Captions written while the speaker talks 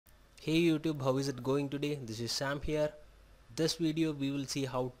Hey YouTube, how is it going today? This is Sam here. This video we will see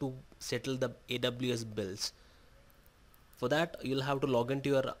how to settle the AWS bills. For that you'll have to log into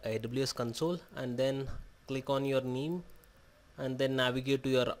your AWS console and then click on your name and then navigate to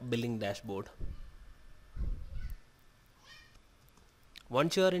your billing dashboard.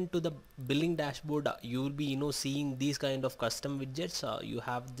 Once you are into the billing dashboard, you will be seeing these kind of custom widgets. You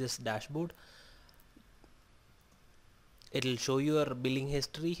have this dashboard. It will show your billing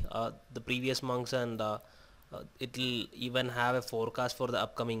history, the previous months, and it will even have a forecast for the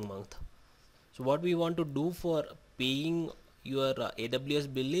upcoming month. So what we want to do for paying your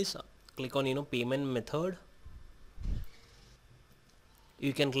AWS bill is click on payment method.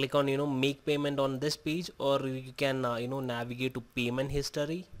 You can click on make payment on this page, or you can navigate to payment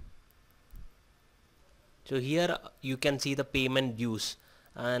history. So here you can see the payment dues,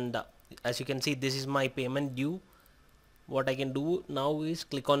 and as you can see, this is my payment due. What I can do now is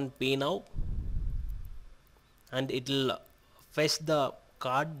click on pay now, and it will fetch the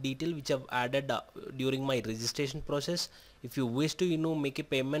card detail which I've added during my registration process. If you wish to make a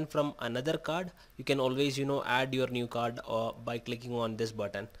payment from another card, you can always add your new card by clicking on this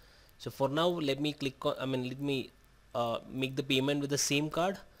button. So for now, let me click on let me make the payment with the same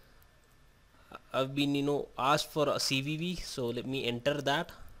card. I've been asked for a CVV, so let me enter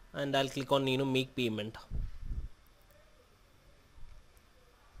that, and I'll click on make payment.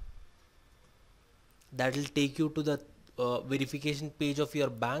 That will take you to the verification page of your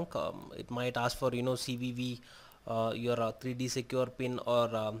bank. It might ask for CVV, your 3D secure pin,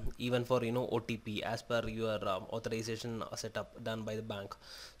 or even for OTP as per your authorization setup done by the bank.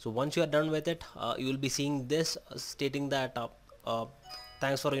 So once you are done with it, you will be seeing this stating that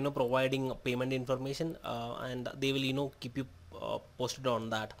thanks for providing payment information, and they will keep you posted on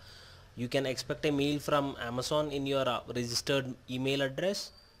that. You can expect a mail from Amazon in your registered email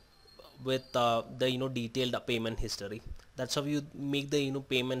address with the detailed payment history. That's how you make the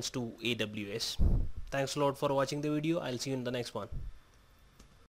payments to AWS. Thanks a lot for watching the video. I'll see you in the next one.